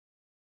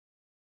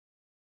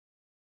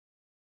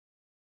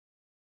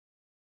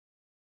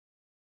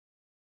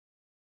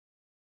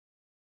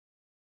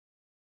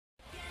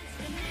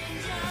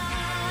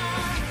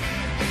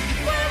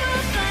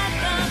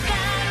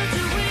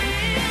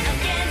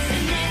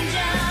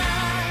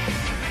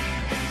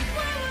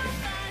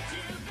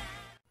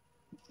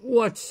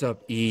What's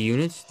up,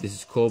 E-Units? This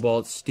is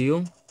Kobalt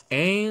Steel,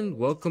 and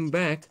welcome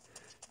back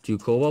to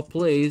Kobalt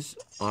Plays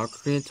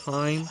Ocarina of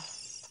Time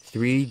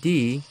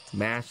 3D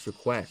Master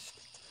Quest.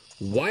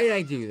 Why did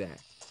I do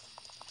that?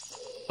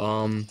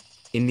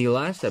 In the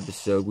last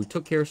episode, we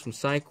took care of some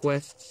side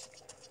quests.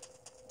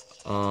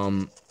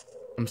 I'm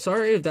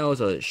sorry if that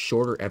was a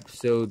shorter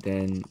episode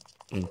than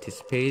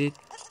anticipated.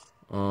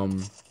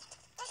 I'm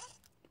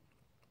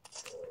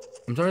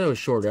sorry that was a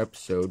short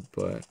episode,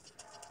 but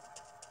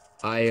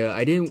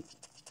I didn't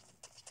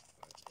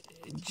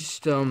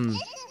just it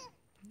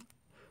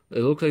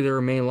looks like there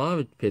remain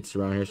lava pits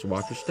around here, so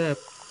watch your step.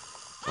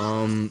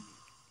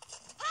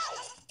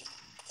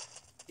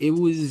 It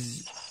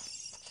was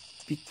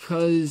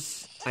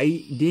because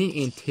I didn't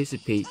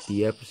anticipate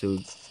the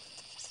episode.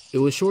 It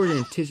was shorter than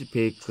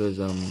anticipated because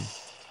I'm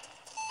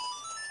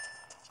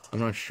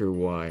not sure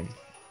why.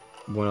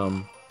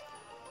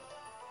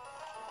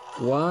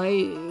 Why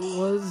it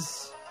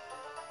was,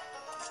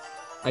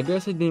 I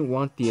guess I didn't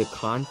want the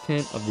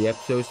content of the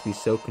episodes to be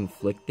so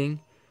conflicting.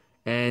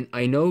 And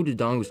I know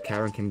Dodongo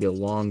Cavern can be a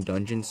long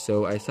dungeon,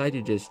 so I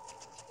decided to just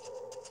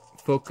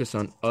focus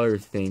on other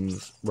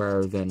things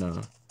rather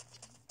than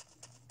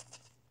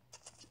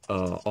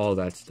all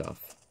that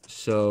stuff.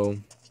 So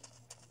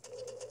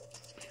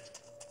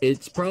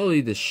it's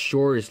probably the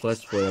shortest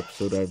Let's Play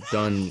episode I've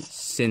done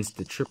since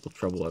the Triple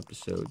Trouble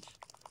episodes.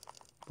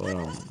 But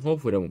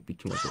hopefully that won't be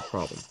too much of a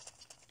problem.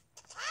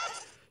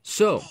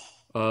 So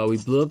we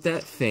blew up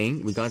that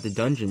thing. We got the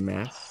dungeon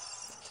map.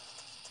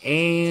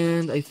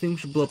 And I think we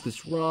should blow up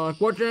this rock.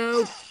 Watch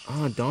out!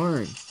 Oh,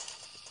 darn.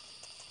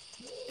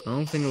 I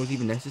don't think it was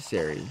even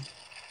necessary.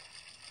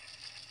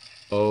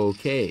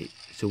 Okay.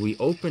 So we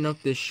open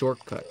up this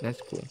shortcut.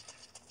 That's cool.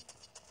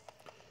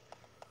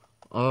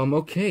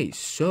 Okay.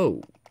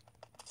 So.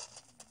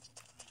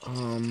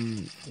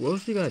 What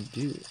else we gotta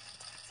do?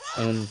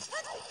 I'm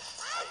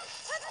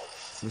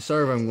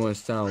sorry if I'm going to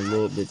sound a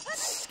little bit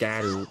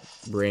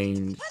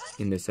scatterbrained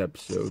in this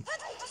episode.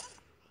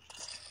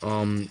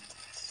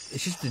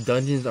 It's just the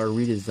dungeons are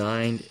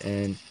redesigned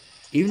and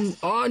even...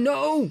 Oh,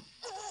 no!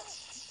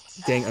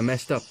 Dang, I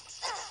messed up.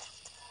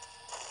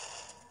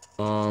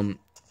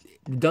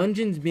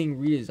 Dungeons being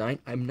redesigned,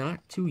 I'm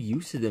not too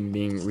used to them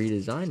being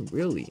redesigned,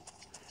 really.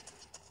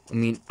 I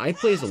mean, I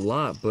play this a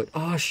lot, but...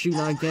 Oh, shoot,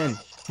 not again.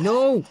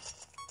 No!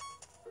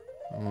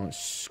 Oh,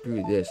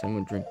 screw this. I'm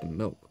gonna drink the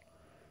milk.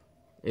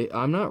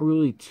 I'm not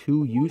really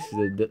too used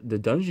to the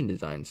dungeon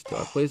design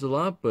stuff. I play this a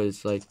lot, but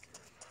it's like...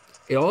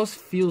 It all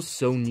feels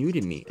so new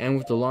to me. And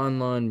with the Lon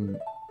Lon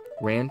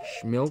Ranch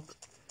milk,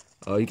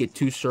 you get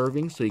 2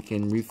 servings, so you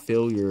can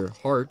refill your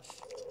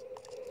hearts.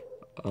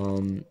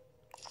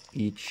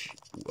 Each,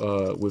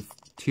 with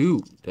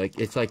 2. Like,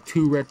 it's like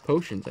 2 red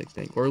potions, I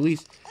think. Or at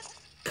least,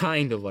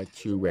 kind of like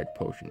 2 red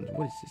potions.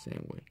 What is this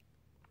anyway?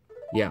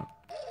 Yeah.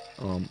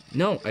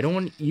 No, I don't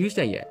want to use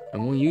that yet.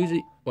 I'm going to use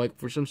it, like,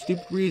 for some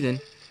stupid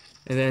reason,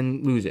 and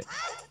then lose it.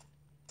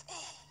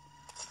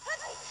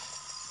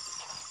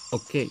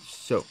 Okay,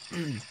 so,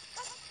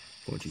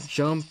 going to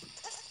jump.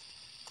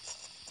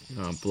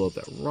 Blow up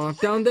that rock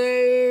down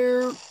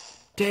there.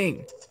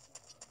 Dang.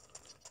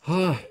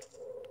 I'll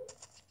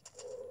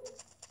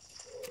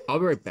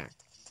be right back.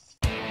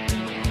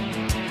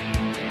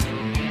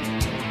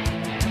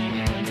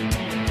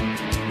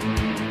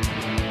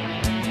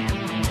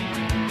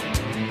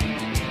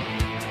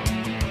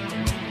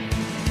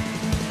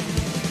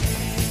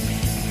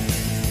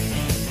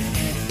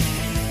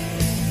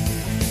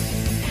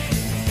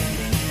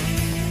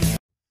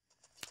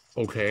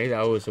 Okay,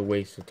 that was a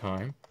waste of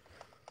time.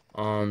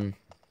 I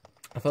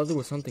thought there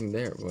was something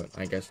there, but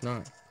I guess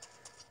not.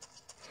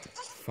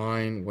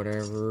 Fine,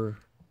 whatever.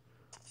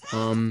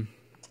 We're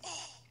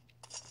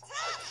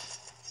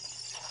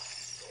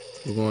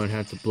going to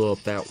have to blow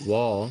up that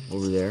wall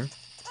over there.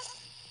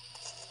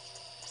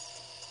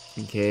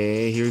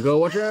 Okay, here we go.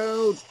 Watch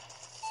out!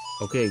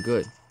 Okay,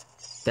 good.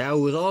 That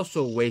was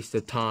also a waste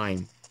of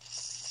time.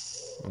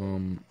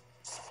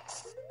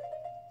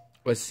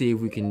 Let's see if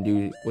we can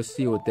do... Let's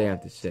see what they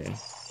have to say.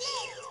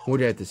 What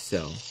do they have to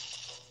sell?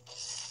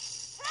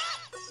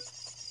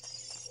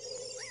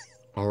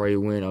 Alright,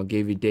 win. I'll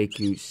give you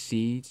Deku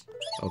seeds.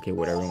 Okay,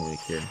 whatever. I don't really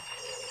care.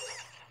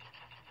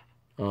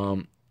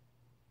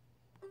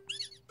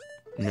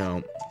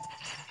 No.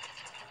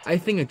 I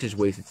think I just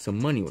wasted some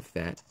money with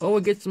that. Oh, I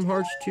get some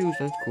hearts too,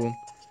 so that's cool.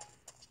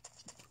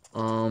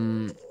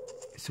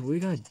 So what we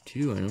gotta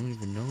do? I don't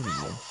even know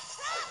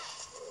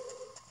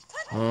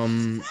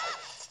anymore.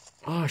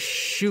 Oh,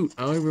 shoot.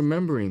 I don't even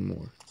remember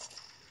anymore.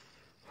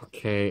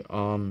 Okay,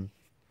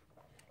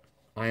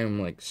 I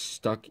am, like,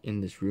 stuck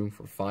in this room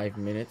for 5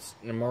 minutes,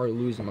 and I'm already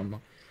losing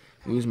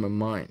my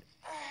mind.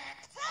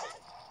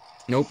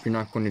 Nope, you're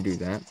not going to do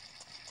that.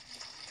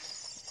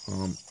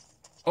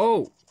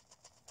 Oh!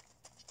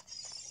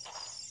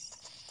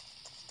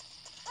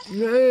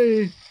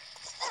 Yay!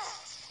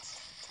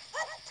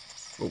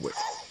 Oh, wait.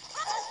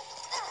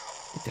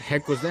 What the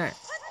heck was that?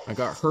 I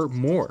got hurt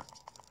more.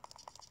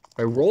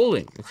 By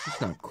rolling. That's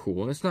just not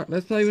cool. That's not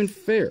even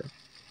fair.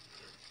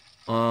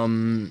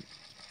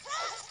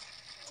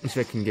 Let's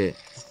see if I can get it.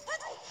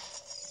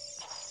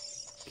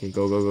 Okay,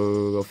 go, go, go,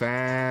 go, go,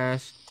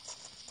 fast.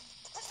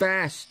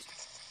 Fast.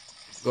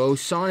 Go,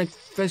 Sonic,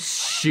 fast,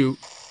 shoot.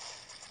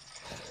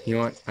 You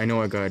know what? I know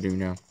what I gotta do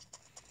now.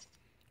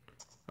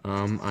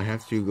 I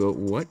have to go,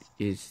 what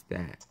is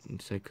that?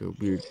 It's like a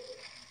weird,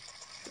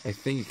 I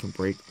think you can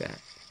break that.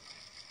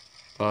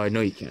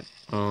 No you can't.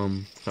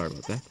 Sorry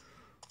about that.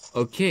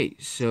 Okay,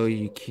 so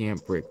you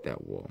can't break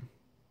that wall.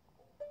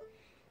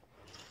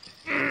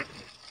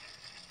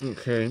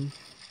 Okay.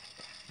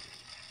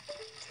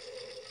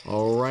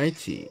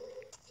 Alrighty.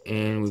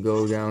 And we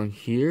go down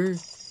here.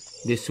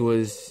 This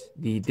was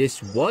the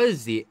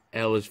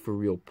L is for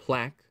real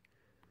plaque.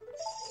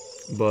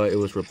 But it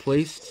was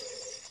replaced.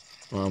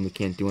 We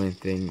can't do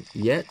anything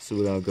yet, so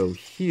we gotta go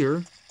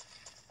here.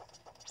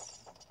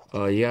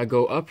 You gotta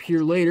go up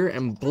here later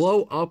and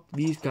blow up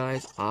these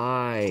guys'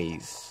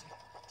 eyes.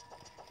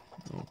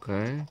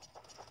 Okay.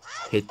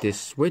 Hit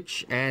this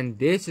switch, and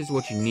this is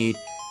what you need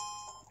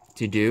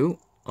to do.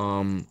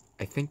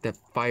 I think that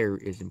fire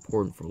is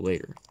important for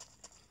later.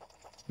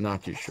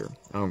 Not too sure.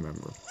 I don't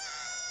remember.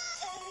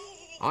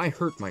 I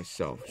hurt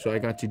myself, so I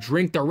got to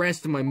drink the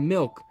rest of my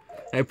milk.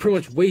 I pretty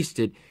much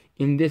wasted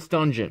in this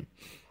dungeon.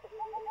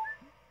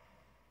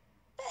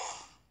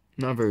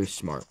 Not very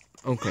smart.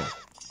 Okay.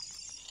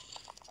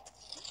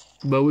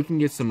 But we can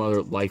get some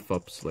other life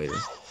ups later.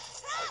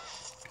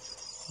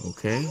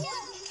 Okay.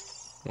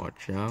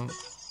 Watch out.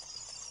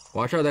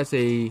 Watch out, that's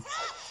a...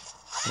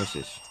 What's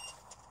this?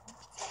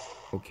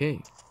 Okay.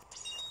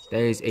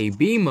 That is a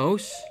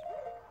BMOS.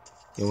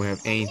 You don't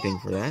have anything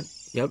for that.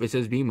 Yep, it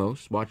says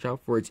BMOS. Watch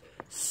out for its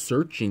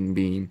searching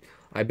beam.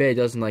 I bet it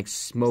doesn't like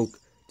smoke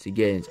to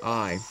get in its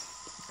eye.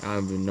 I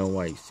don't even know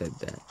why he said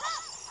that.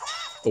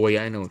 Oh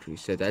yeah, I know what he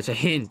said. That's a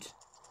hint.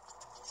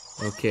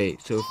 Okay,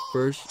 so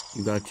first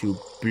you got to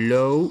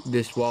blow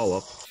this wall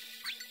up.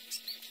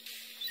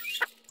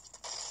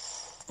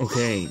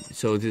 Okay,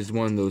 so this is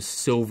one of those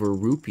silver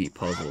rupee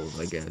puzzles,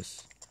 I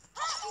guess.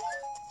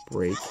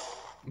 Break.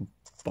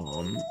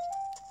 Bomb.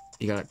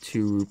 You got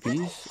 2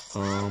 rupees.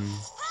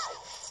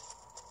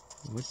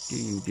 What do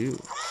you do?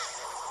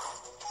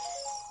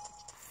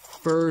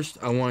 First,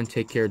 I want to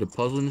take care of the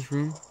puzzle in this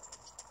room.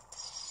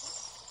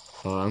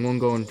 I'm going to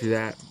go into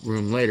that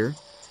room later.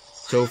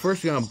 So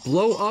first, we're going to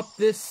blow up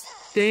this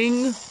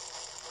thing.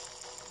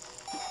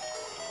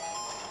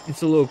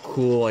 It's a little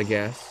cool, I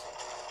guess.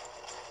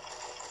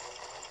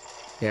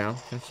 Yeah,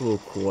 that's a little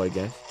cool, I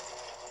guess.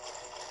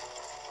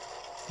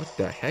 What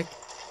the heck?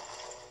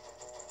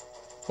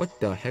 What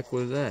the heck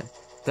was that?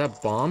 Is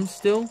that bomb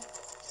still?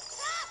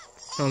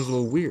 Sounds a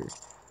little weird.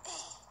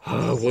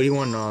 What do you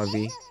want,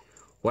 Navi?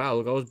 Wow,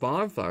 look at those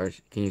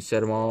bonfires. Can you set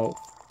them all?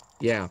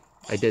 Yeah,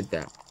 I did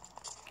that.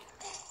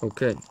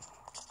 Okay.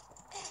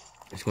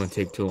 It's going to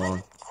take too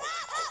long.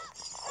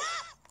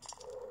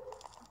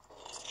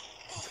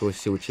 Let's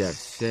see what you have to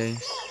say.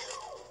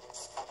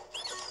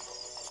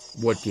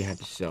 What do you have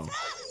to sell?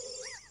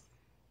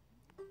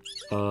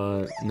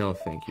 No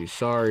thank you.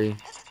 Sorry.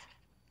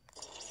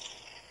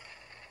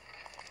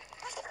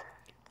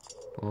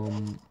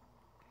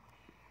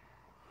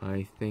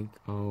 I think,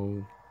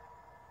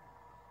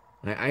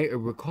 I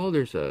recall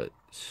there's a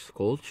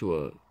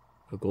sculpture,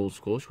 a gold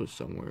sculpture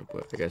somewhere,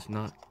 but I guess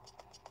not.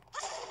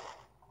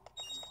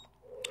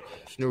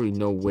 There's really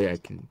no way I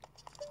can,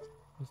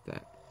 what's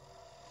that?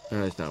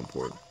 No, that's not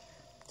important.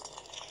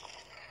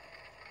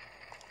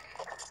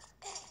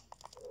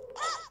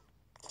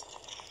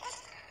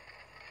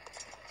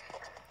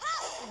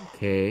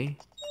 Okay.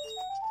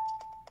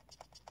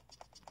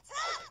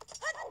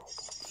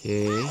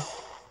 Okay.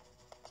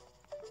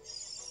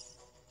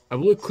 I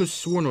really could have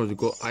sworn it was a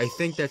gold. I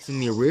think that's in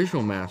the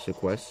original Master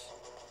Quest.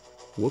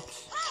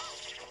 Whoops.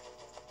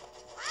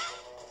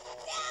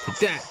 Take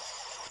that.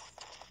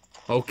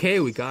 Okay,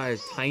 we got a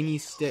tiny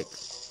stick.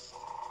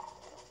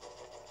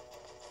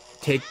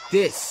 Take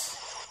this.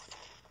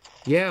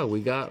 Yeah, we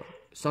got...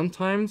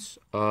 Sometimes,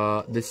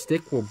 the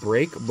stick will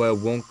break, but it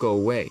won't go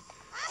away.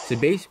 So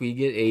basically,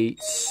 you get a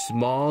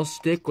small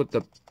stick with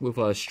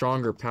a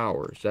stronger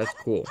power. So that's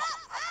cool.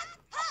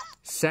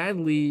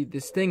 Sadly,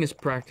 this thing is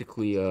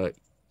practically,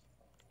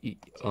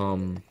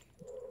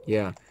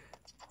 yeah.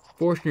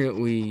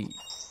 Fortunately,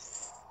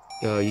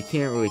 you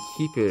can't really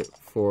keep it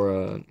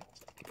for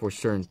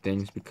certain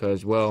things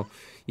because, well,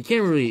 you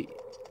can't really,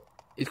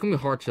 it's gonna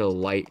be hard to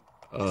light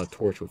a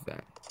torch with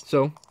that.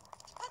 So,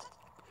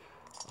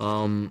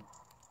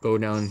 go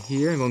down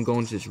here. I'm gonna go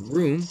into this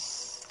room,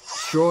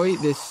 destroy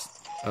this,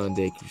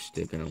 Deku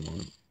stick. I don't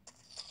want it.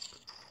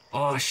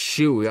 Oh,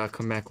 shoot, we gotta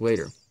come back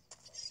later.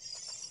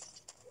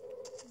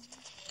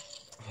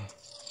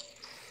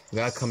 We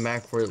gotta come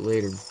back for it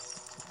later.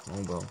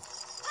 Oh well.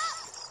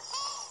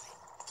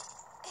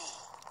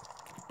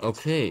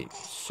 Okay,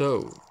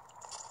 so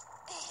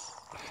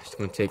it's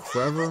gonna take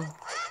forever.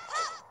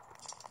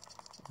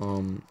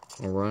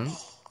 Alright.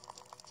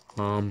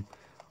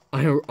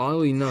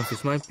 Oddly enough,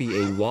 this might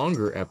be a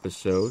longer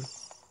episode.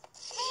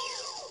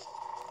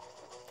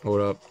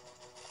 Hold up.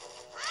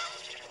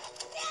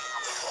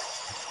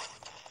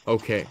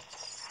 Okay.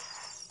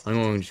 I'm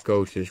going to just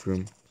go to this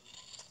room.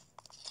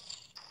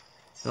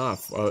 Ah,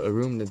 a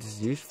room that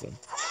is useful.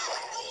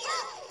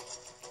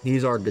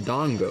 These are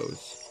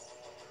dodongos.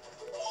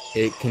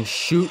 It can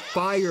shoot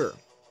fire.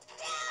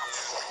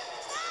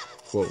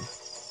 Whoa.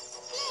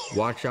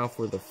 Watch out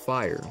for the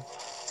fire.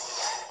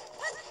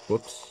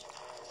 Whoops.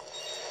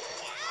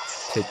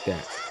 Take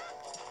that.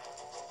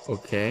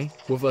 Okay.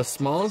 With a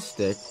small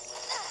stick.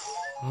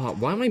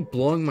 Why am I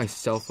blowing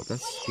myself up?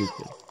 That's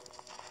stupid.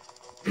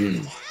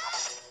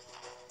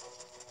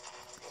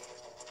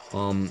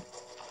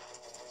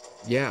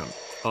 Yeah.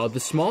 The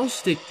small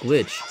stick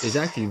glitch is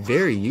actually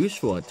very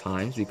useful at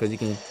times because you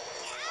can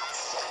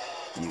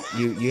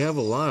you have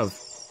a lot of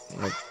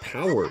like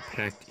power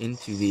packed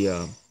into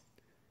the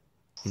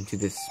into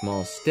this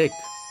small stick.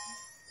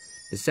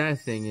 The sad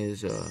thing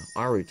is, I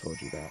already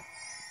told you that.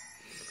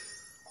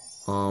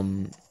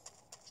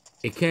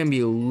 It can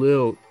be a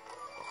little.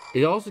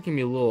 It also can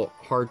be a little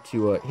hard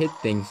to hit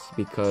things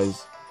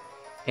because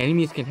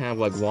enemies can have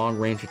like long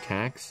range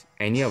attacks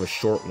and you have a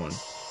short one.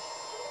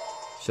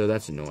 So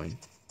that's annoying.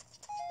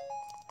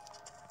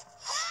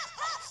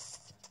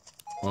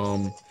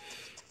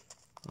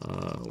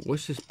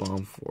 What's this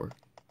bomb for?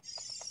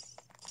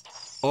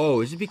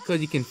 Oh, is it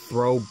because you can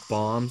throw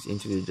bombs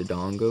into the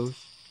dodongos?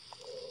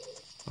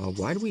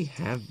 Why do we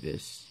have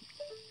this?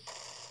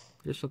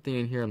 There's something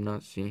in here I'm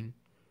not seeing.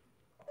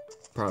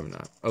 Probably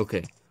not.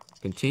 Okay,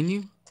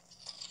 continue.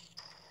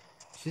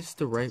 Is this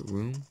the right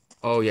room?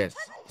 Oh yes,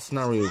 it's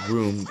not really a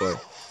room,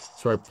 but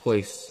it's the right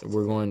place.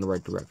 We're going in the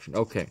right direction.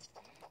 Okay,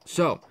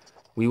 so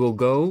we will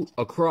go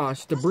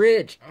across the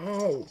bridge.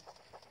 Oh,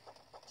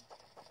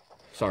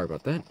 sorry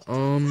about that.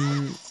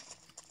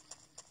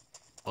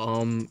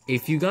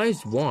 If you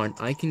guys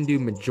want, I can do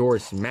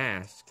Majora's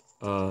Mask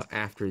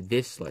after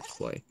this Let's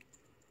Play.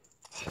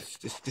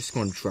 It's just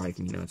gonna drive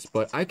me nuts,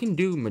 but I can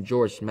do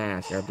Majora's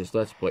Mask after this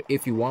Let's Play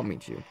if you want me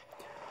to.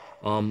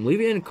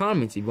 Leave it in the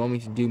comments if you want me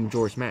to do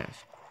Majora's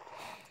Mask.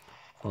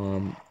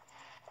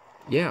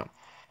 Yeah,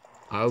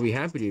 I'll be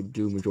happy to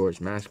do Majora's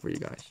Mask for you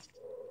guys.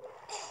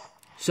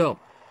 So,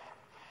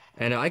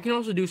 and I can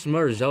also do some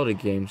other Zelda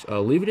games.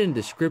 Leave it in the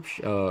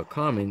description,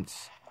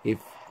 comments if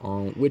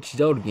which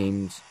Zelda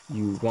games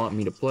you want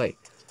me to play.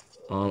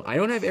 I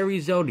don't have every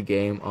Zelda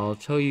game. I'll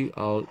tell you.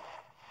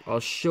 I'll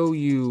show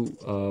you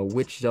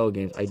which Zelda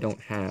games I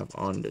don't have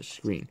on the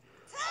screen.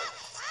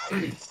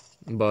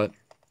 But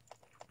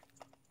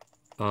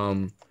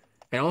and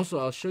also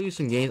I'll show you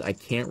some games I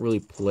can't really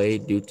play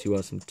due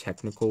to some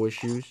technical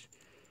issues.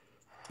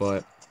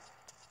 But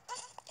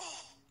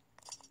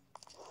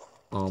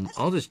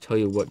I'll just tell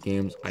you what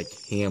games I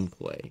can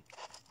play.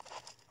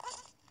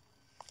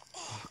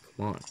 Oh,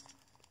 come on.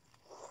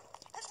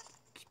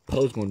 This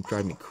puzzle's gonna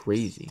drive me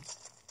crazy.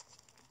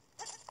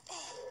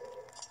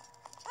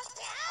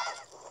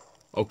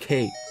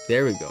 Okay,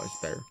 there we go, it's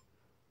better.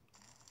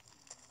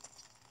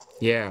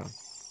 Yeah.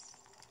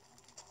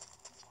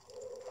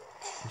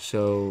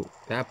 So,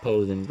 that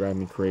pose didn't drive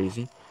me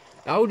crazy.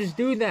 I'll just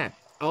do that.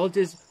 I'll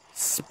just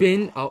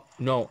spin.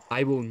 No,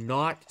 I will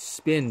not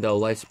spin the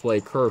Let's Play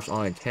curves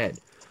on its head.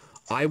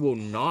 I will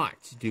not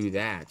do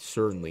that.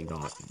 Certainly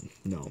not.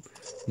 No.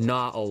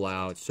 Not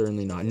allowed.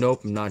 Certainly not.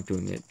 Nope, I'm not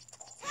doing it.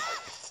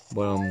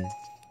 But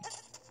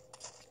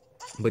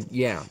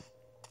yeah.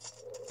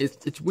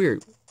 It's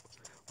weird.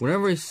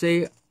 Whenever I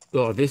say,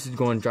 oh, this is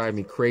going to drive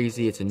me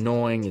crazy, it's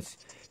annoying, it's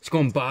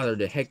going to bother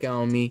the heck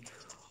out of me,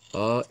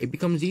 it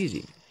becomes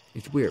easy.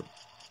 It's weird.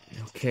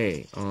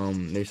 Okay,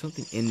 there's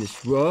something in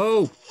this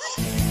row.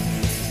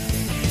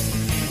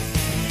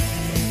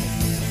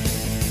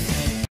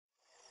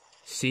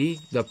 See?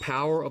 The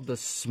power of the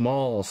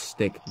small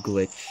stick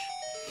glitch.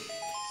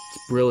 It's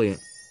brilliant.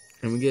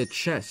 And we get a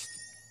chest.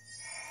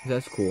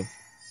 That's cool.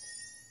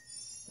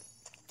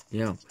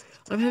 Yeah.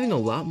 I'm having a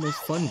lot more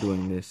fun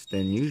doing this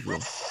than usual.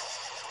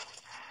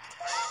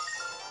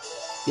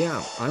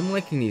 Yeah, I'm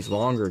liking these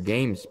longer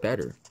games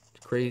better.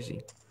 It's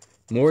crazy.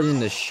 More than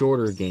the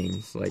shorter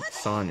games like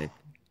Sonic.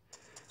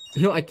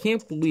 You know, I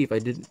can't believe I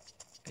did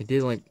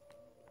like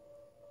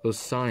those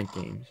Sonic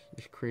games.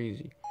 It's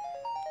crazy.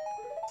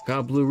 Got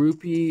a blue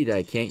rupee that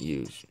I can't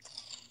use.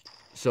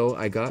 So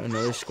I got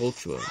another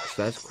Sculpture,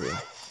 so that's cool.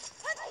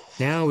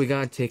 Now we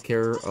gotta take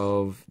care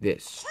of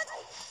this.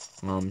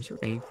 Is there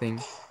anything?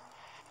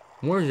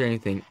 Or is there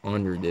anything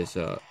under this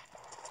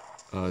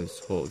this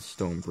whole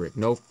stone brick?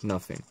 Nope,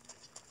 nothing.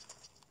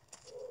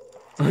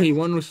 You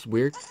want to know what's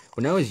weird?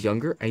 When I was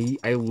younger,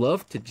 I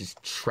loved to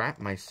just trap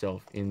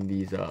myself in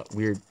these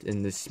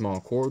in this small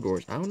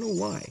corridors. I don't know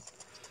why.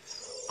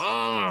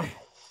 Ah.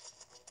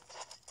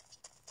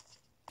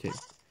 Okay.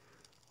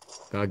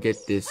 Gotta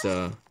get this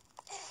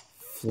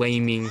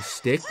flaming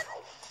stick.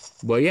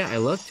 But yeah, I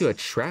love to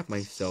trap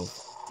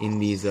myself in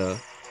these in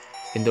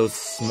those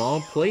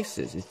small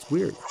places. It's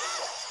weird.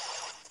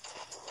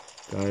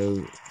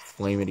 Gotta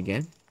flame it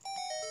again.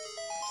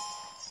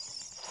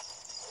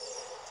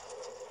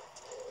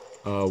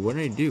 What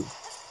did I do?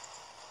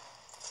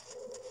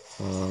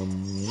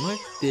 What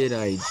did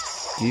I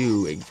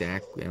do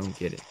exactly? I don't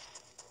get it.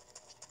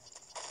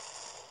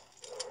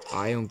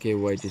 I don't get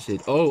what I just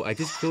did. Oh, I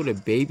just killed a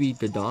baby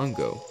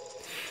Dodongo.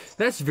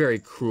 That's very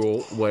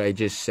cruel, what I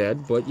just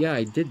said, but yeah,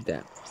 I did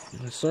that.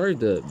 Sorry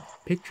the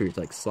picture's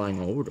like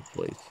sliding all over the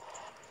place.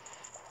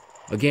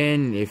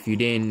 Again, if you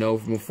didn't know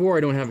from before,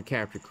 I don't have a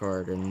capture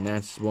card, and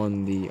that's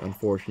one of the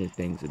unfortunate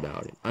things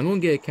about it. I'm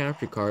going to get a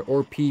capture card,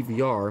 or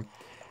PVR,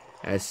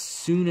 as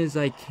soon as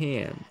I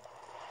can.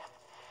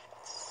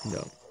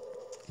 No.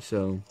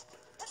 So,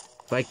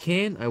 if I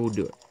can, I will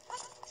do it.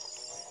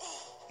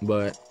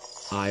 But,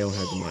 I don't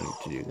have the money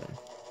to do that.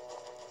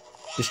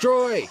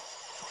 Destroy!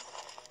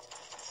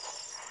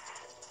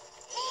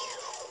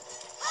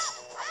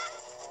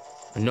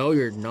 No,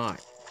 you're not.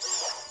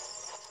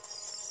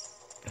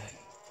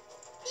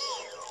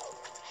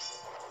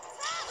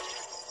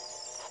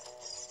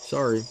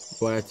 Sorry,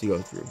 what I have to go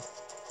through.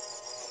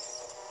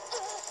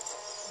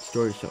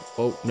 Story show.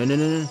 Oh,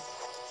 no.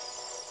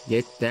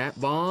 Get that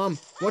bomb.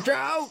 Watch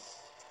out!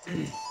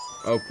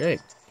 Okay.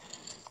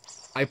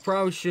 I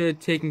probably should have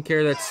taken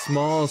care of that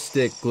small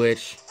stick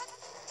glitch.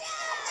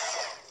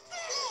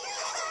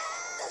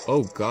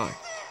 Oh, God.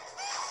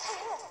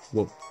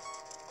 Whoa.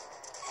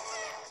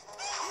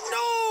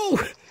 No!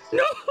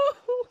 No!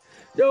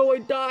 No, I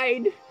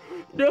died!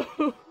 No!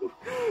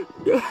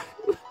 No!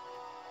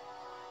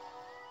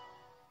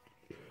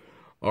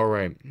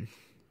 Alright.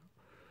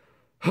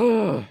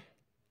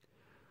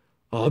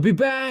 I'll be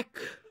back!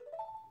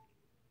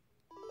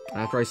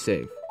 After I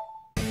save.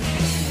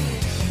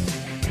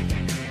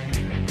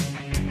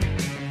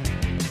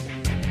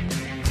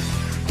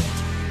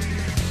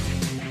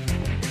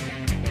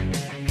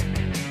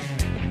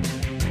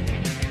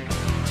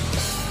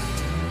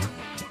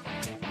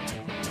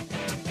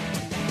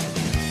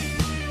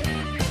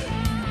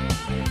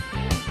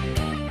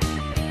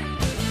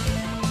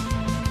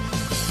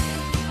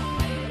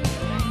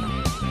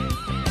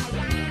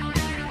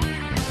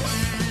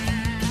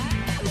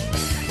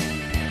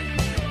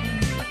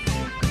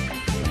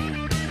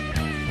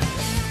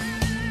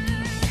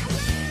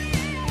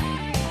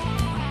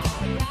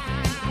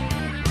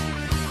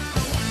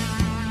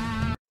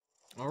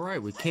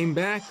 Alright, we came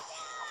back.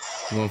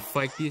 We wanna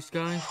fight these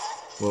guys?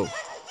 Whoa.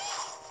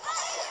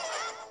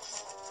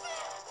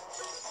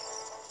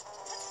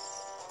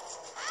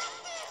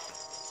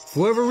 For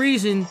whatever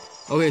reason,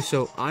 okay,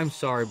 so I'm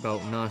sorry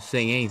about not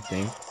saying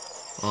anything.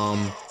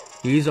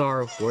 These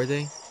are, what are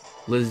they?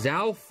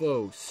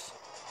 Lizalfos.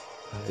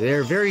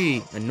 They're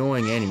very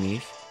annoying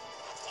enemies.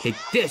 Take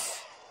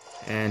this!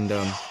 And,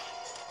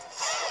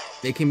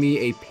 they can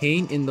be a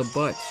pain in the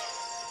butt.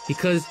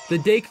 Because the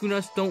Deku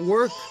Nuts don't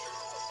work.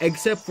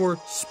 Except for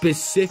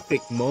specific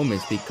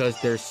moments,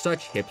 because they're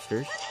such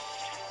hipsters.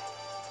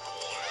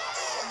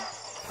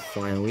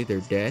 Finally, they're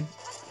dead.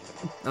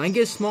 I can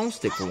get a small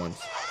stick for once.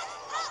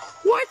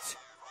 What?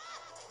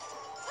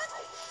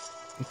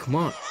 Come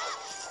on.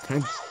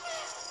 Can I...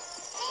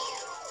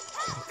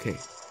 Okay.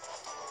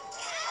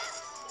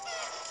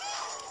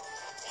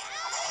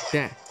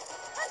 That.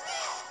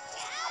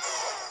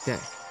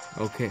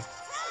 Okay.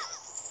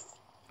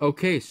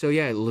 Okay, so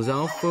yeah,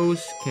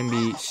 Lizalfos can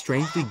be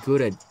strangely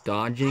good at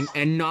dodging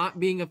and not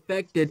being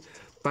affected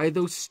by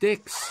those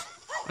sticks.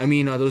 I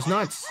mean, those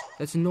nuts.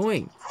 That's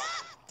annoying.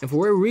 And for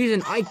whatever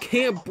reason, I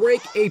can't break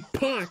a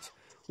pot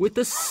with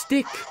a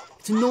stick.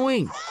 It's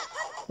annoying.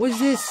 What is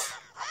this?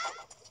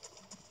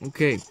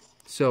 Okay,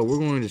 so we're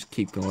going to just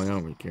keep going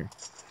on right here.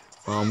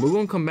 We're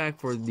going to come back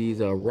for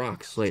these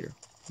rocks later.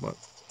 But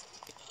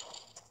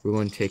we're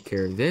going to take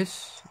care of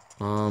this.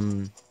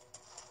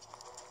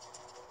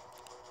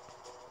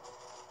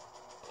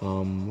 What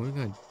are we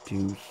gonna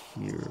do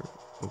here?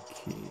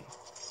 Okay.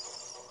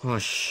 Oh,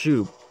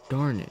 shoot.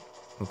 Darn it.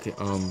 Okay,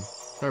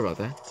 sorry about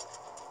that.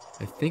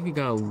 I think we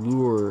gotta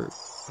lure...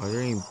 Are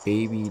there any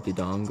baby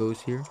dodongos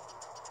here?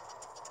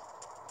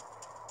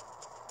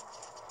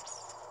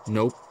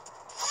 Nope.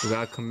 We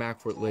gotta come back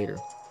for it later.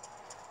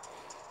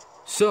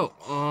 So,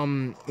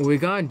 what we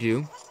gotta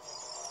do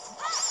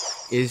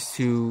is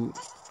to,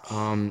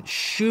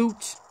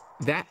 shoot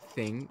that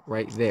thing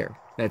right there.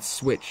 That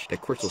switch,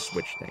 that crystal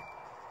switch thing.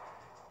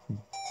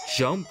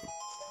 Jump.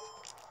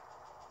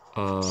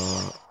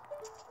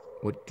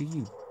 What do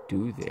you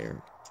do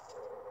there?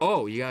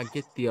 Oh, you gotta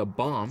get the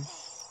bomb.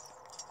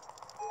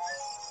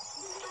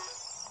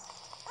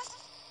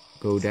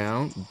 Go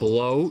down,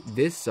 blow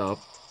this up.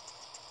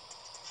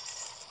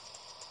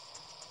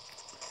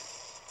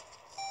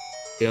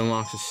 It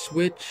unlocks a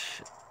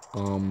switch.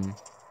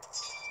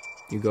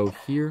 You go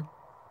here.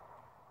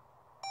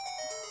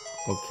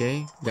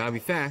 Okay, gotta be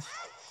fast.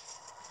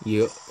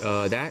 You,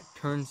 that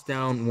turns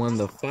down one of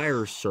the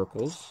fire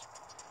circles.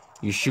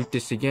 You shoot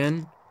this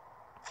again.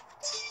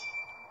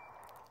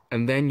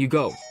 And then you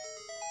go.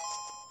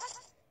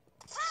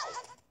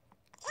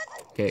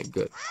 Okay,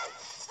 good.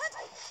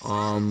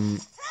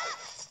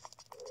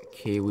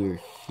 Okay, we're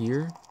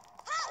here.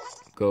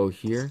 Go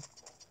here.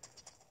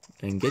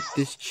 And get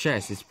this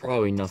chest. It's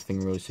probably nothing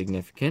really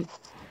significant.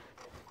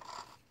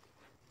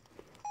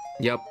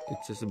 Yep,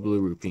 it's just a blue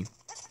rupee.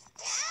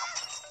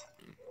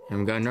 And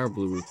we got another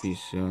blue rupee,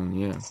 so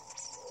yeah.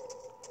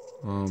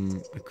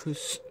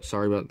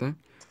 Sorry about that.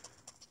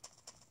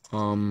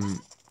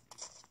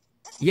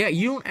 Yeah,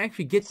 you don't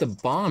actually get the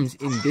bombs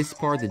in this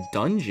part of the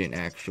dungeon,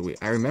 actually.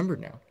 I remember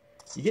now.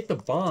 You get the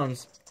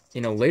bombs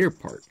in a later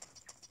part,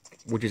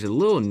 which is a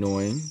little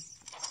annoying,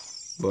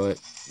 but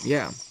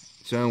yeah.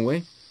 So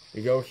anyway,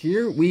 we go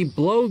here, we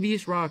blow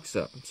these rocks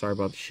up. Sorry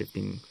about the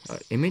shifting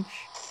image.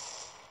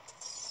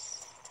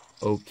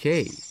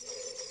 Okay.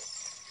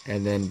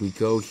 And then we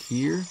go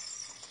here.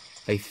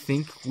 I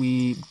think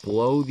we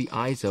blow the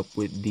eyes up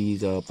with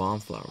these bomb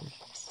flowers.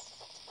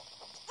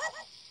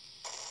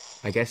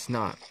 I guess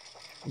not.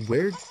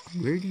 Where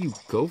do you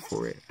go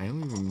for it? I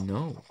don't even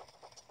know.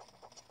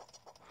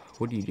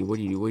 What do you do? What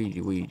do you do? What do you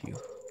do? What do you do?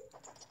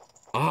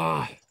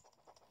 Ah!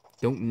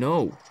 Don't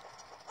know.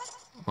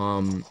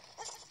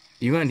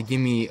 You're going to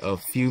give me a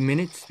few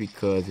minutes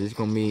because it's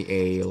going to be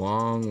a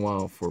long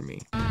while for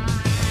me.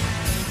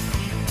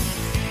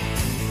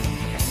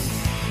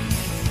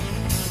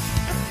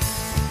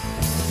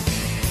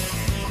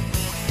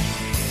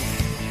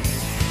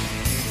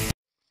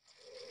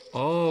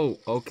 Oh,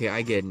 okay,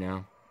 I get it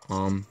now.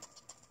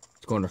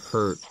 It's going to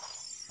hurt.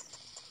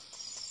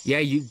 Yeah,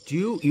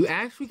 you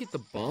actually get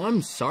the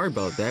bombs. Sorry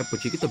about that,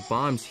 but you get the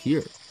bombs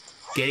here.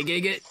 Get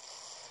it.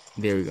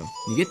 There we go.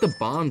 You get the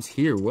bombs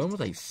here. What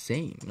was I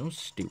saying? No,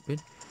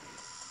 stupid.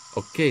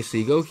 Okay, so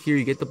you go here,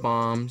 you get the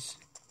bombs.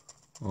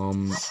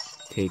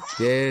 Take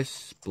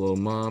this, blow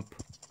them up.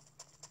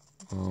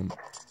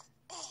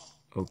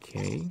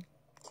 Okay.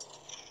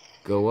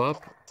 Go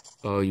up.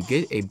 You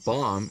get a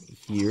bomb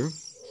here.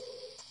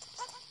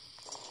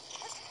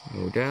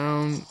 Go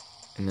down,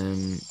 and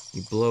then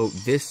you blow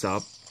this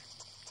up.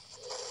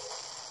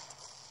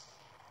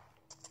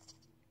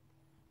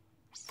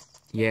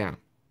 Yeah.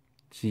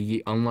 So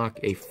you unlock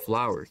a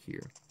flower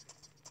here.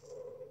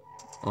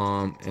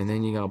 And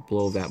then you gotta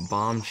blow that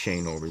bomb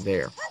chain over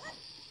there.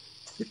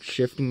 It's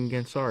shifting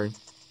again, sorry.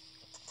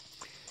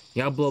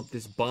 You gotta blow up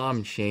this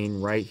bomb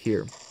chain right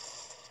here.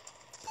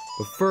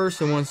 But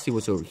first, I want to see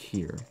what's over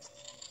here.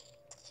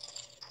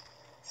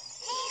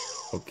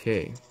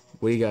 Okay,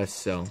 what do you guys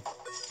sell?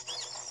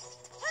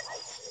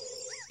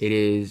 It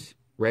is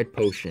red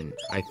potion.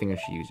 I think I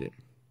should use it.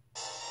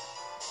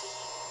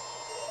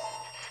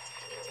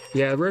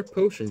 Yeah, red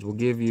potions will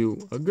give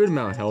you a good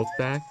amount of health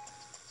back.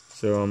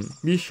 So,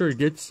 be sure to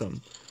get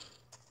some.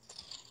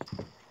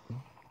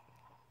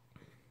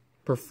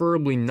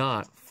 Preferably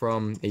not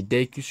from a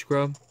Deku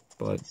scrub,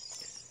 but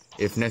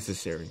if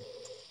necessary,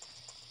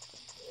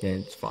 then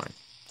it's fine.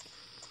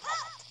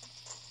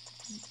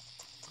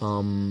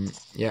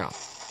 Yeah.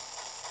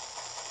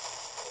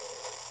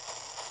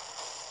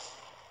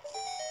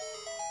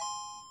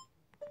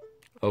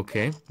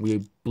 Okay,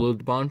 we blew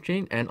the bomb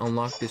chain and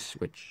unlocked this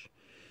switch.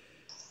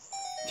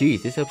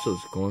 Geez, this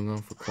episode's going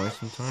on for quite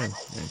some time,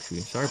 actually.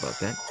 Sorry about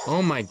that.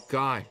 Oh my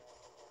god.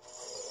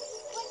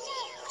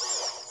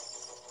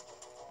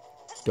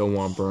 Don't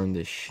want to burn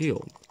this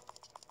shield.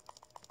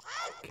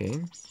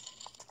 Okay.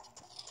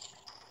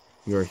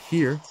 You're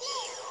here.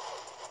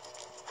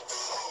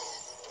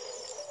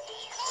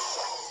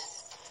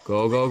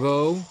 Go.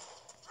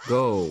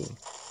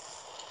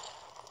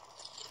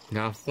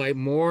 Now fight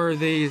more of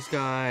these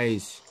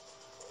guys.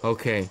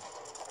 Okay.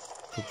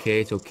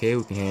 It's okay.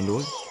 We can handle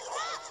it.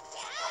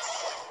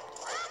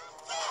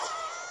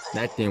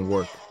 That didn't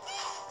work.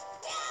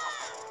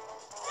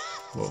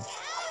 Whoa.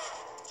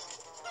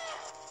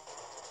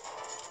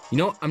 You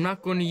know, I'm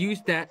not going to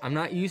use that. I'm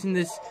not using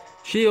this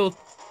shield.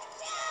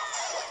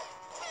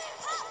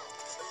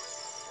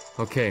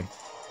 Okay.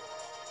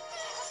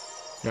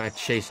 Gotta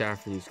chase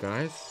after these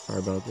guys. Sorry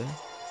about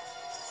that.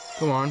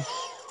 Come on.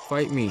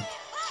 Fight me.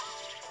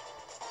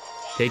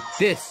 Take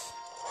this.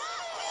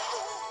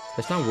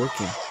 That's not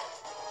working.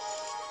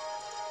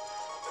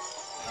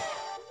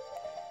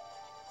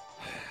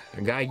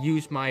 I gotta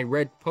use my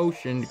red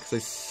potion because I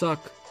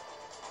suck.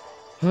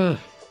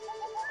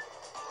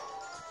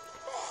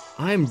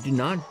 I'm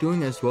not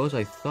doing as well as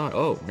I thought.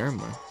 Oh, never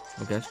mind.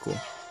 Okay, that's cool.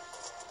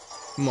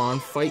 Come on,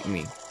 fight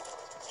me.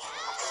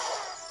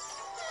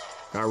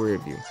 Got rid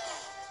of you.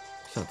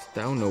 Sucks.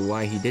 I don't know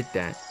why he did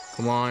that.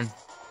 Come on.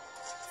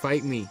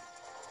 Fight me.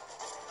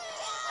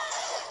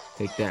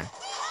 Take that.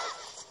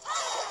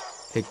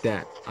 Take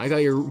that. I got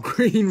your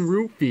green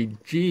rupee.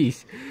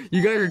 Jeez.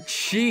 You guys are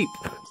cheap.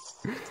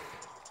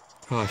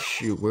 Oh,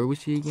 shoot. Where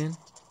was he again?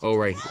 Oh,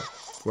 right here.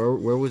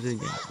 Where was it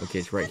again? Okay,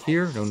 it's right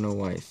here. Don't know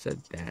why I said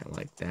that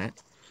like that.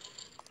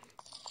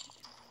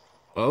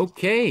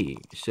 Okay.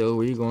 So,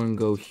 we're going to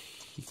go...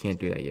 You can't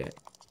do that yet.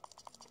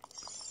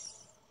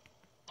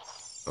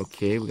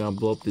 Okay, we're going to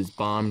blow up this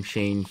bomb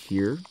chain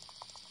here.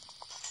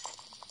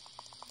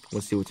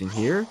 Let's see what's in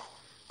here.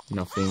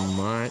 Nothing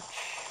much.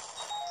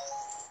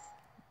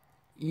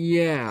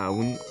 Yeah,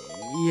 one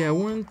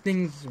of the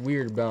things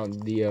weird about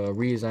the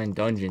redesigned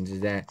dungeons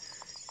is that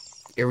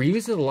it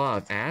reuses a lot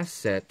of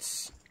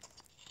assets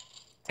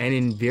and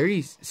in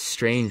very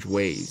strange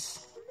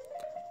ways.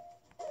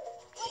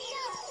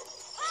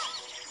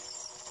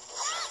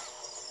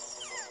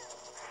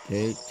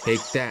 Okay,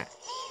 take that.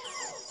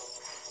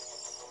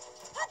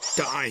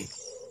 Die.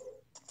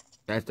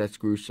 That's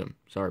gruesome.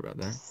 Sorry about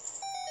that.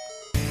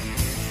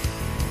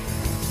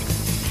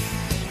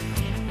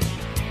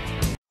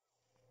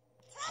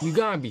 You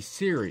gotta be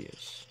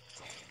serious.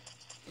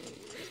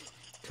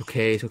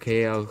 It's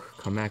okay, I'll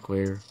come back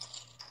later.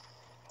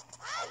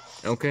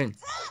 Okay.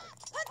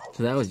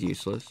 So that was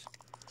useless.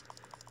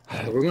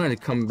 We're going to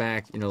come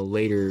back in a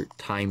later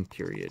time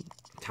period.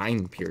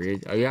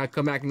 I gotta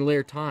come back in a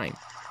later time.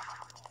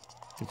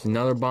 It's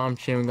another bomb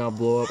chain we gotta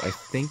blow up. I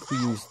think we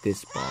used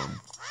this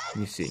bomb. Let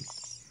me see.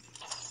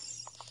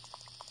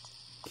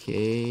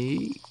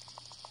 Okay.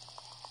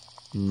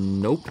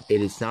 Nope,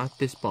 it is not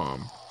this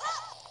bomb.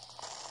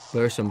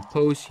 There's some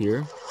posts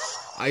here.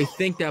 I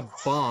think that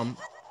bomb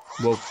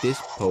woke this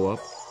Poe up.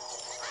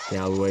 Get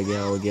out of the way, get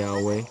out of the way, get out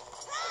of the way.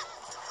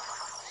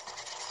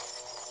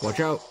 Watch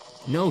out.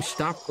 No,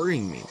 stop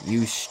hurting me,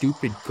 you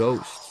stupid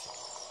ghosts.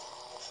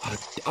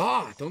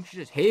 Don't you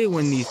just hate it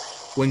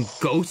when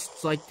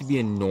ghosts like to be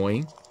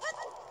annoying?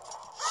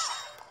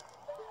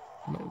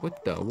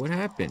 What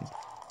happened?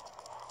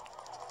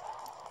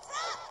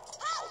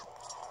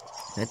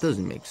 That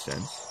doesn't make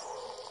sense.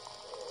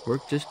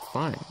 Worked just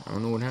fine. I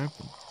don't know what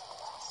happened.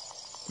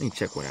 Let me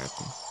check what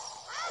happened.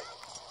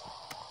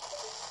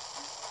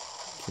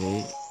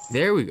 Okay,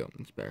 there we go.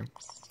 That's better.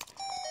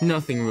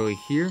 Nothing really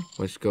here.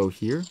 Let's go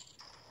here.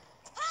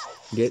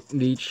 Get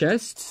the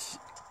chests.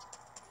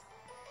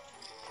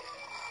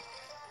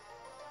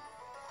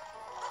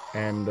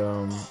 And,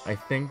 I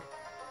think...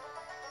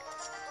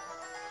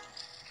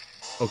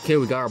 Okay,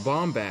 we got our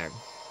bomb bag.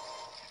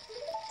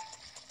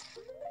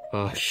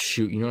 Oh,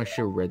 shoot. You know, I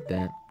should have read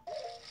that.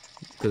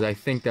 Because I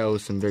think that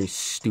was some very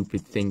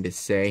stupid thing to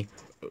say.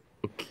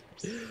 Okay.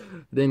 I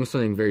think it was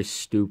something very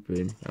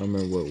stupid. I don't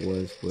remember what it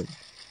was, but...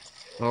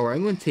 Alright,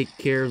 I'm going to take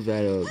care of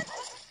that,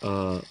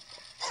 I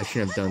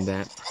shouldn't have done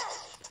that.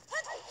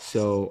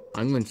 So,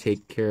 I'm going to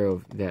take care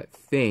of that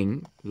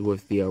thing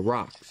with the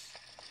rocks.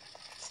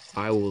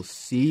 I will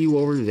see you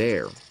over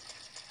there.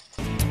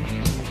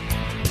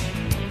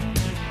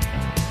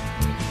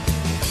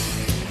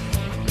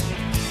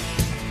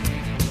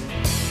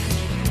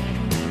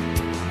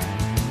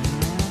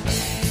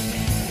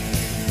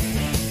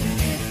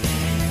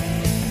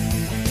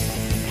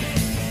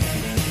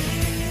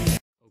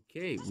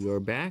 Okay, we are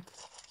back.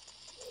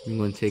 I'm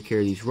going to take care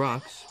of these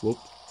rocks. Whoop.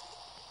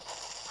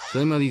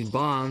 Some of these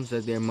bombs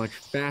that they're much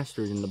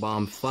faster than the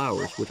bomb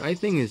flowers, which I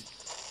think is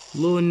a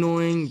little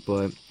annoying,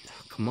 but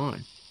come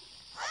on.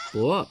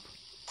 Blow up.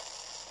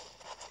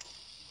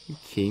 You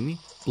kidding me?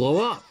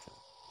 Blow up!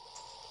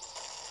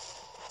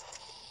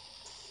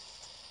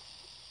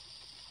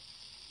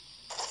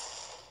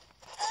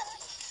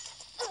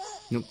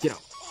 No, get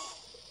out.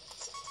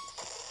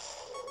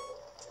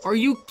 Are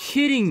you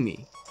kidding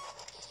me?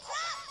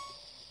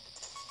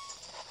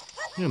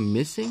 I'm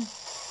missing?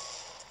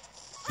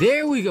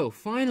 There we go,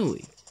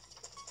 finally!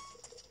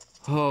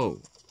 Oh,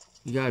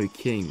 you gotta be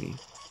kidding me.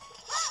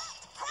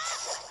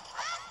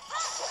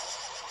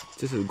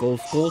 This is a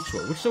gold sword,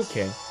 which is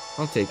okay.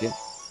 I'll take it.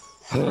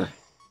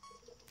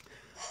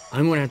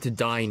 I'm gonna have to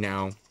die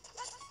now.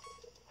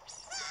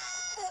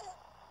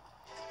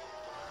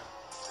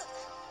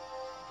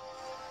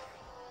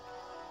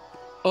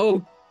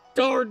 Oh,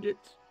 darn it!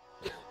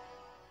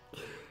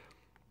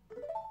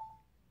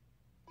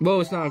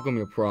 Well, it's not gonna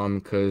be a problem,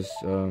 because,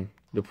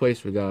 the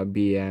place we gotta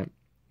be at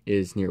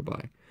is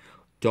nearby.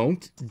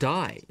 Don't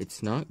die.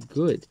 It's not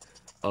good.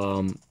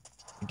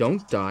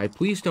 Don't die.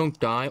 Please don't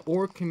die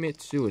or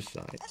commit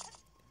suicide.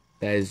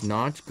 That is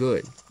not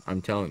good.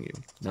 I'm telling you.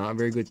 Not a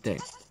very good thing.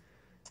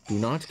 Do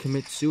not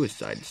commit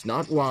suicide. It's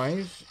not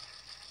wise.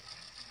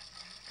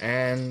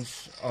 And,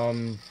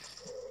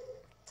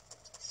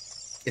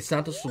 it's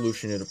not the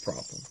solution to the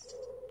problem.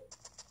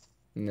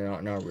 No,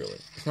 not really.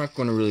 It's not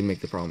going to really make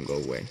the problem go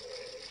away.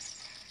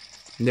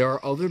 There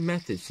are other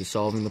methods to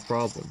solving the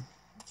problem.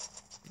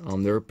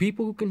 There are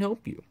people who can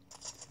help you.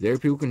 There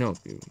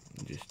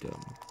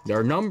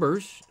are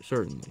numbers,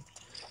 certainly.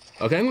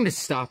 Okay, I'm going to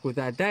stop with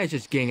that. That is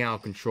just getting out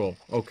of control.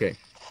 Okay.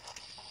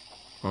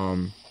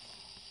 Blow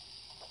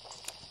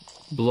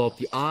up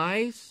the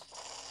eyes.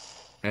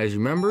 As you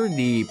remember,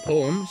 the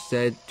poem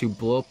said to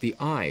blow up the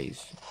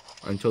eyes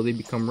until they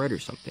become red or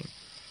something.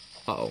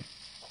 Uh-oh.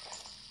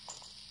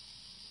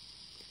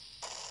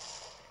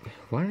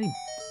 Why did I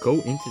go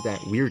into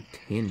that weird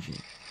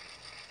tangent?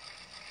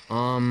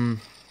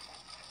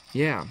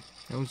 Yeah,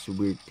 that was a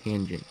weird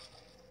tangent.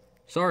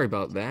 Sorry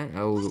about that.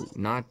 I will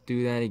not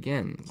do that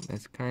again.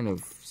 That's kind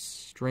of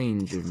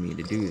strange of me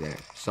to do that.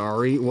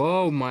 Sorry.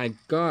 Whoa, my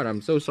God.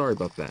 I'm so sorry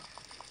about that.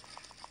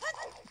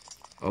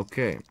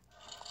 Okay.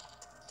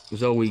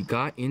 So we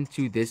got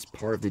into this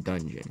part of the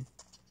dungeon.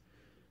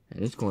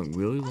 And it's going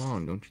really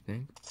long, don't you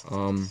think?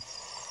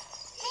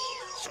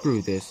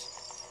 Screw this.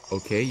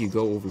 Okay, you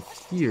go over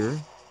here.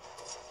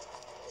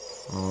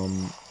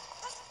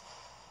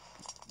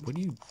 What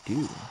do you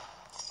do?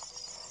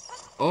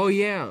 Oh,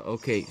 yeah.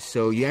 Okay,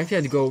 so you actually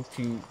have to go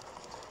to... You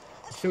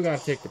still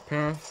gotta take the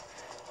path.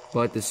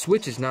 But the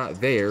switch is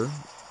not there.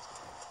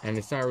 And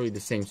it's not really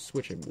the same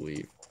switch, I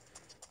believe.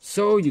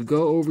 So, you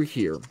go over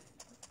here.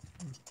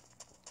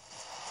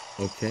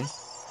 Okay.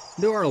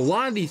 There are a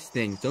lot of these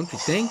things, don't you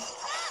think?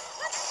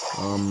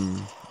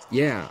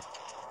 Yeah.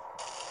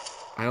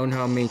 I don't know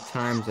how many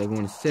times I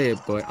want to say it,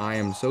 but I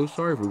am so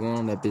sorry for going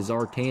on that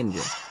bizarre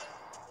tangent.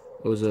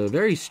 It was a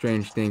very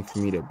strange thing for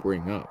me to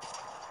bring up.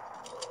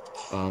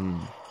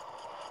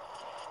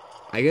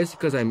 I guess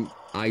because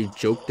I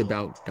joked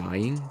about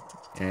dying,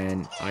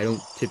 and I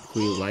don't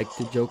typically like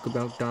to joke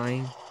about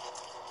dying.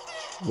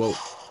 Whoa.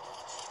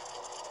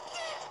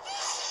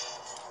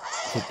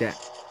 Take that.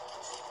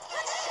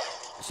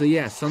 So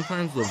yeah,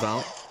 sometimes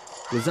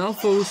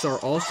Lizalfos are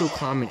also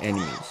common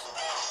enemies.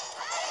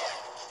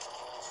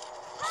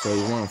 So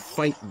you want to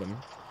fight them.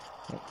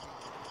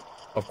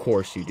 Of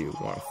course you do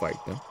want to fight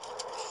them.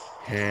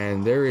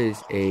 And there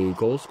is a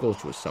gold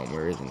sculpture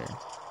somewhere, isn't there?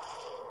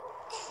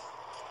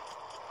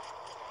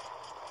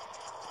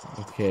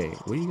 Okay,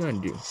 what are you gonna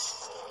do?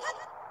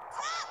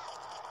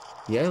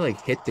 Yeah, like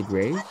hit the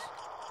graves?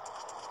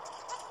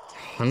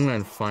 I'm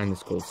gonna find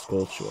this gold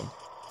sculpture.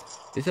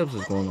 This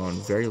episode's going on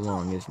very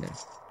long, isn't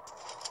it?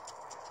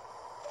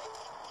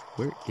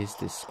 Where is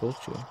this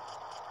sculpture?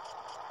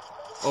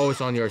 Oh,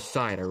 it's on the other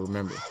side, I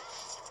remember.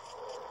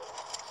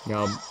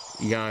 Now,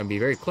 you gotta be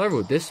very clever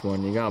with this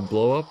one. You gotta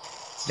blow up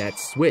that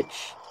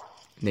switch,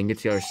 and then get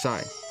to the other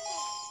side.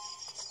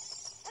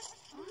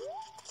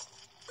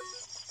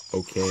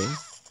 Okay.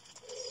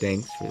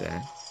 Thanks for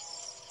that.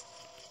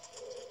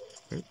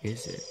 Where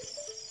is it?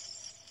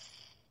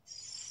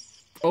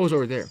 Oh, it's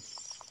over there.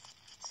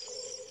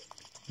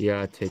 You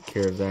gotta take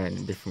care of that in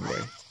a different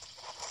way.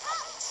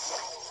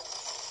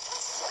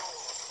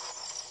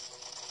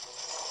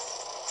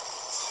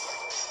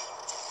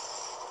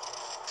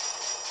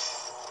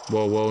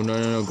 Whoa, whoa,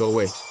 no, go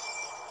away.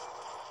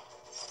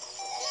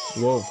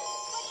 Whoa.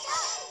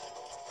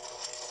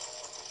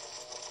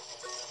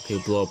 Okay,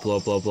 blow up, blow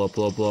up, blow up, blow up,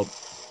 blow up, blow up.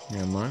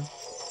 Never mind.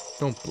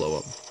 Don't blow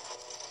up.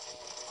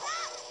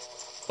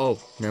 Oh,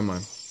 never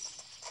mind.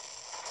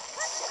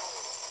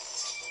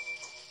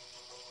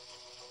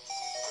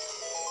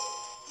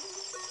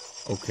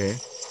 Okay.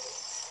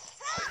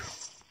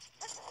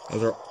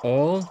 Those are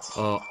all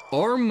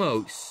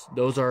Armos.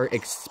 Those are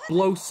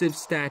explosive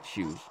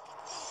statues.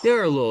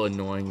 They're a little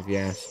annoying if you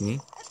ask me.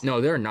 No,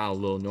 they're not a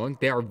little annoying.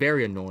 They are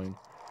very annoying.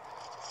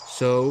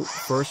 So,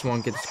 first one,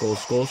 get the gold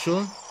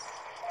sculpture.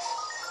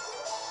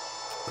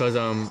 Because,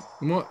 the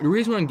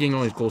reason why I'm getting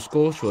all these gold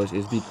sculptures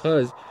is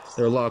because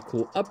there are a lot of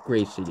cool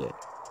upgrades to get.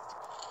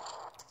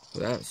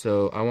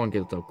 So I want to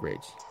get those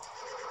upgrades.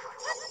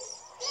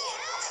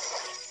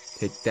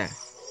 Take that.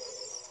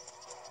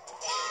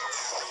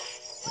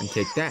 And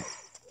take that.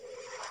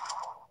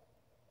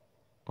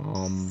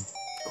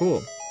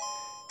 Cool.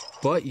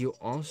 But you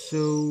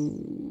also...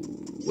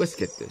 Let's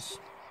get this.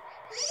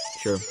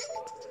 Sure.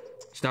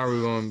 It's not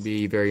really going to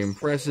be very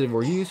impressive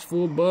or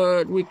useful,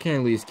 but we can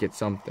at least get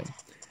something.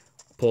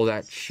 Pull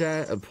that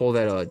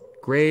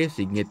grave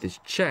so you can get this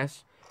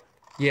chest.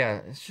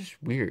 Yeah, it's just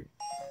weird.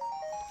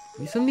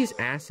 Some of these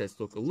assets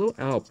look a little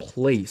out of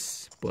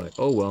place, but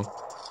oh well.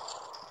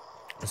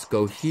 Let's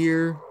go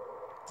here.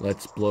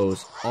 Let's blow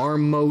his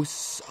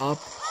Armos up.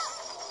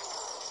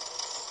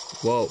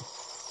 Whoa.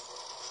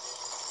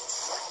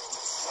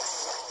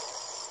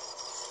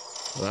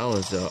 Well, that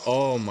was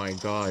oh my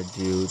god,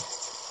 dude.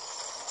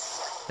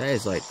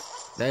 That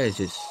is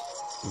just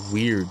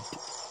weird.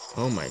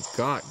 Oh my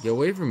god, get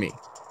away from me.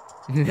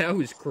 That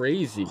was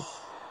crazy.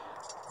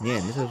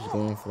 Man, this episode's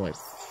going on for like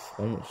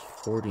almost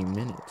 40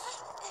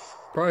 minutes.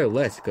 Probably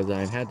less because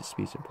I've had to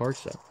speed some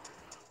parts up.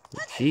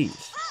 But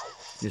jeez.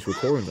 This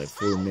recording's like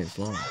 40 minutes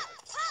long.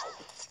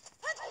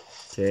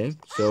 Okay,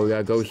 so we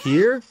gotta go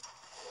here.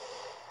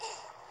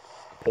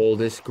 Pull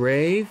this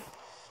grave.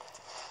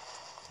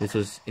 This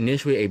was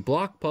initially a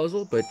block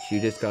puzzle, but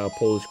you just gotta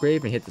pull this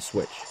grave and hit the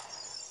switch.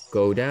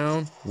 Go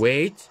down,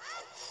 wait.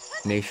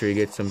 Make sure you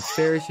get some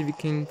fairies if you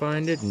can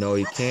find it. No,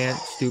 you can't,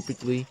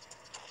 stupidly.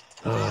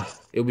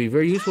 It'll be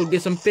very useful to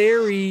get some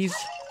fairies.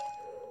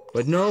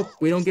 But nope,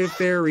 we don't get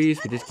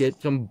fairies. We just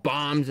get some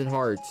bombs and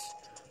hearts.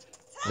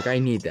 Like, I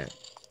need that.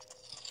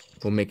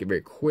 We'll make it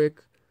very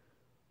quick.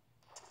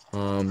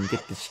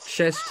 Get this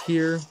chest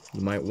here.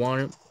 You might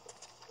want it.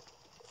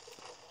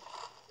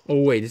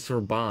 Oh, wait, this is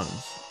for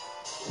bombs.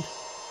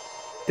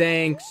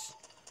 Thanks.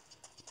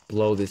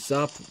 Blow this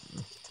up.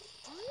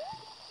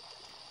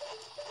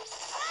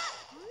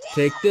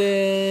 Take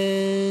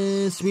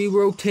this. We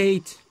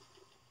rotate.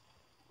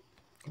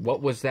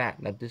 What was that?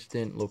 That just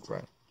didn't look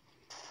right.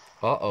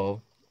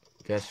 Uh-oh.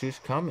 Guess who's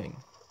coming?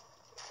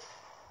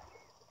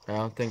 I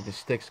don't think the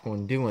stick's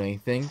going to do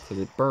anything because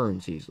it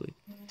burns easily.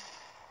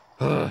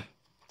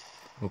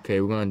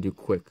 Okay, we're going to do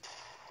quick.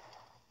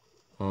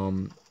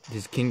 This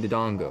is King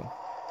Dodongo.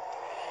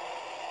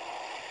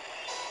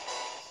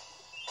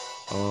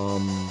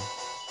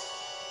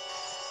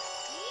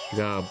 You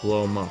gotta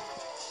blow him up.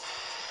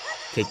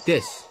 Take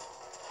this.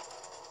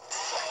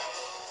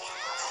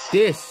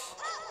 This.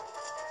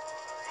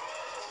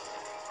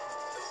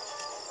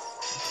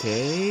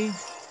 Okay.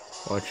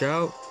 Watch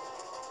out.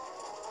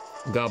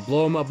 You gotta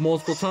blow him up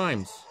multiple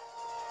times.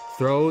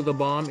 Throw the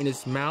bomb in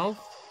his mouth.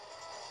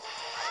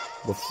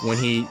 When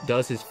he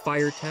does his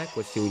fire attack,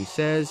 let's see what he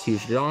says.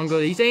 Here's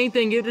Dodongo. He's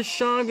anything. Get a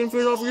shotgun,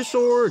 fit off your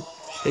sword.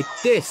 Take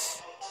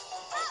this.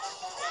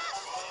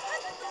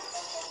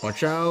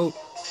 Watch out.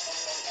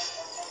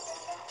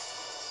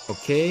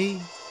 Okay.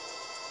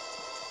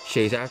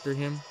 Chase after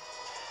him.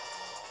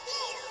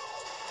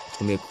 It's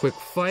gonna be a quick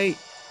fight.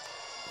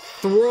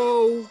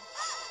 Throw.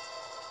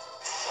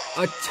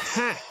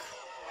 Attack.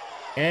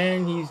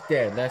 And he's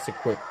dead. That's a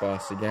quick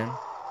boss again.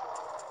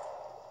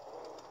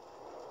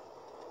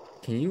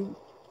 Can you...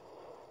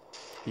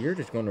 You're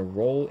just gonna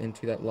roll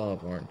into that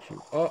lava, aren't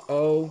you?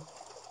 Uh-oh.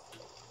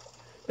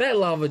 That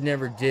lava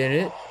never did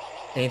it.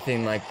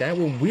 Anything like that.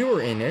 When we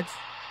were in it,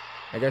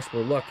 I guess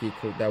we're lucky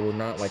that we're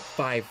not like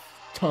 5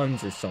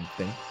 tons or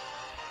something.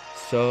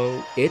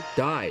 So, it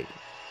died,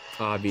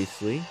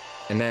 obviously.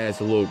 And that is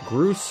a little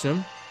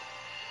gruesome.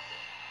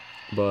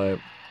 But,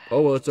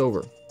 oh well, it's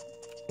over.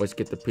 Let's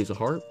get the piece of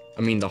heart.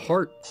 I mean, the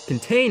heart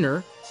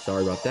container.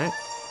 Sorry about that.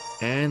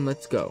 And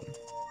let's go.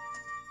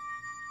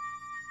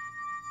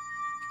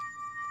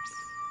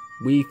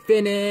 We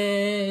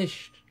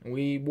finished!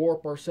 We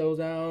warp ourselves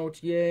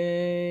out.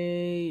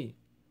 Yay!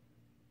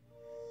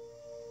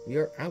 We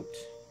are out.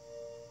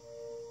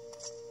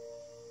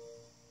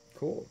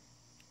 Cool.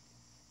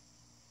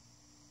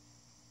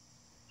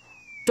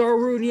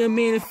 Darunia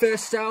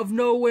manifests out of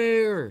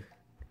nowhere!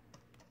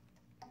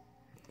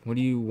 What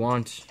do you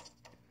want?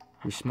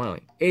 You're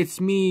smiling.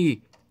 It's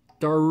me,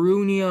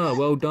 Darunia.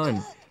 Well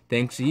done.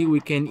 Thanks to you, we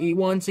can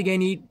once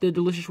again eat the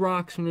delicious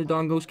rocks from the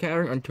Dodongo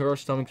Caverns until our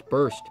stomachs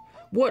burst.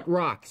 What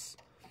rocks?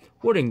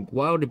 What a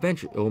wild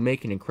adventure. It will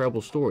make an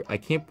incredible story. I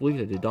can't believe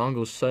that the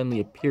Dodongos suddenly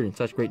appeared in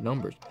such great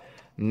numbers.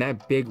 And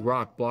that big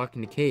rock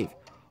blocking the cave.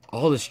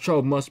 All this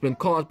trouble must have been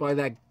caused by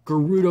that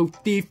Gerudo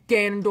thief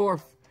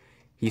Ganondorf.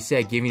 He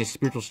said, give me a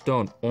spiritual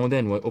stone. Only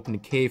then will I open the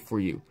cave for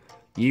you.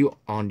 You,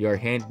 on the other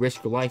hand,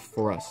 risk your life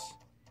for us.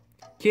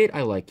 Kid,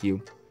 I like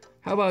you.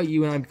 How about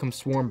you and I become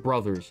sworn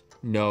brothers?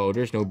 No,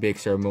 there's no big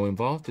ceremony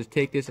involved. Just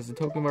take this as a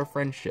token of our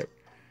friendship.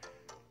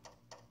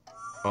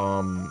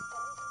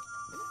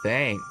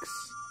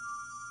 Thanks.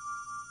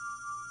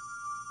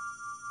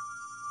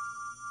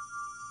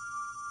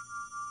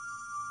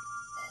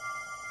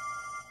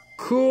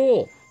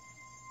 Cool.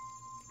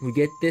 We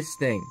get this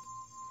thing.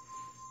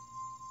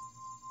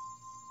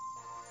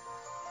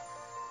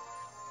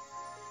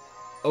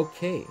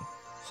 Okay.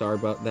 Sorry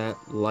about that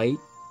light.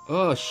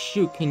 Oh,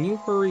 shoot. Can you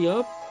hurry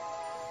up?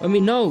 I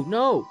mean,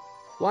 no.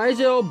 Why is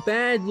it all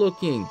bad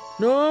looking?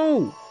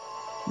 No.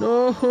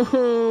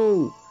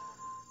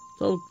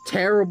 So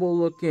terrible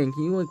looking.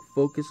 Can you like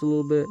focus a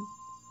little bit?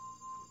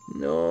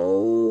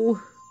 No.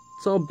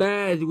 It's all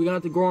bad. We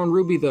got the Goron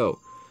Ruby though.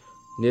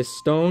 This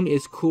stone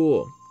is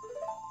cool.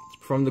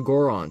 It's from the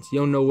Gorons. You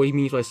don't know what he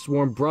means by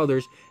sworn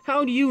brothers.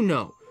 How do you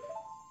know?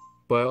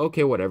 But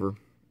okay, whatever.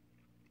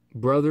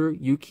 Brother,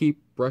 you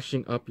keep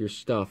brushing up your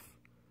stuff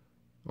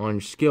on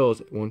your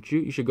skills, won't you?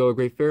 You should go to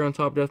Great Fairy on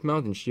top of Death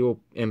Mountain. She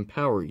will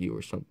empower you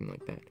or something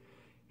like that.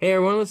 Hey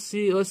everyone, let's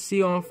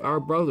see off our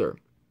brother.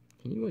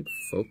 Can you like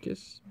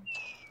focus?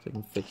 So I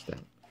can fix that.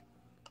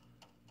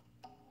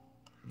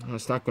 No,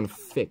 it's not gonna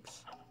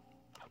fix.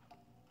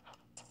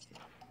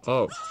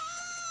 Oh,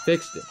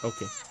 fixed it.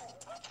 Okay.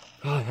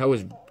 Oh,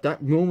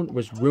 that moment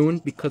was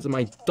ruined because of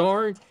my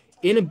darn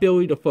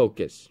inability to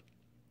focus.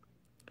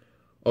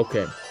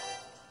 Okay.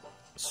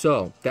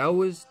 So that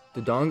was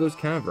the Dodongo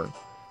Cavern.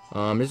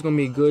 This is gonna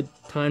be a good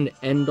time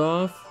to end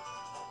off.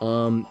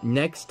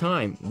 Next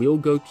time we'll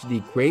go to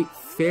the Great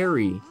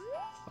Fairy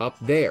up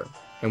there,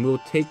 and we'll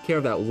take care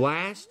of that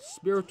last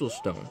spiritual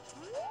stone.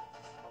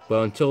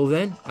 But until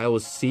then, I will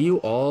see you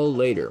all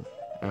later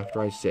after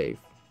I save.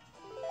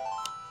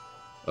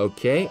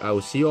 Okay, I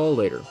will see you all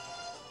later.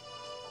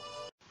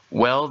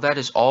 Well, that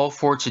is all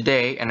for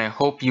today, and I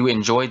hope you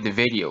enjoyed the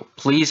video.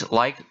 Please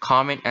like,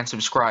 comment, and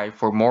subscribe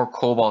for more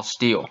Cobalt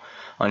Steel.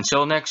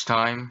 Until next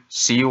time,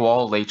 see you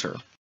all later.